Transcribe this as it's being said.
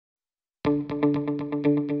Hello,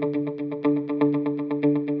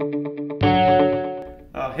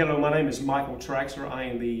 my name is Michael Traxler. I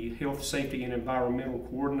am the Health, Safety, and Environmental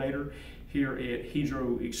Coordinator here at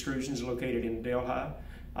Extrusions located in Delhi.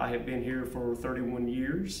 I have been here for 31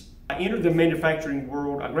 years. I entered the manufacturing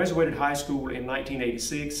world. I graduated high school in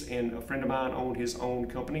 1986, and a friend of mine owned his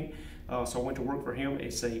own company. So I went to work for him.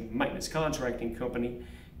 It's a maintenance contracting company.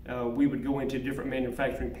 We would go into different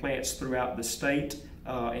manufacturing plants throughout the state,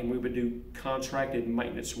 and we would do contracted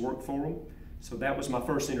maintenance work for them. So that was my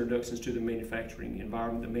first introductions to the manufacturing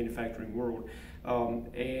environment, the manufacturing world.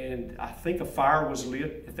 And I think a fire was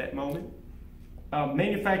lit at that moment.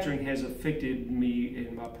 Manufacturing has affected me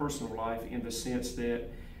in my personal life in the sense that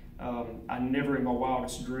I never in my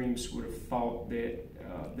wildest dreams would have thought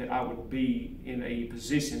that I would be in a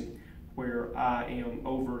position where I am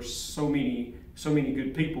over so many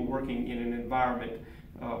good people working in an environment.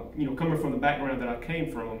 Coming from the background that I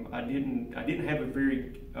came from, I didn't have a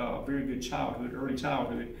very good childhood, early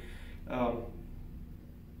childhood.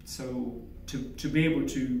 So to be able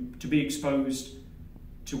to be exposed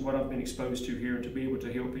to what I've been exposed to here, and to be able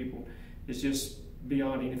to help people, is just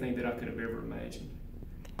beyond anything that I could have ever imagined.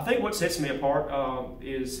 I think what sets me apart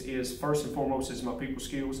is first and foremost is my people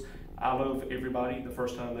skills. I love everybody the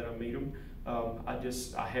first time that I meet them.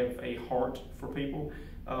 I have a heart for people.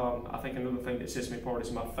 I think another thing that sets me apart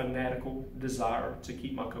is my fanatical desire to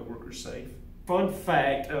keep my coworkers safe. Fun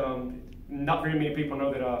fact, not very many people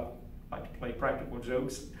know that I like to play practical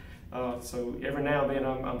jokes. So every now and then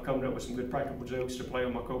I'm coming up with some good practical jokes to play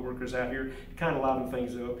with my coworkers out here to kind of liven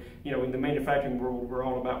things up. In the manufacturing world, we're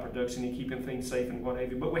all about production and keeping things safe and what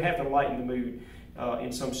have you, but we have to lighten the mood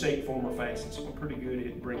in some shape, form, or fashion. So we're pretty good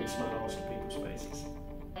at bringing smiles to people's faces.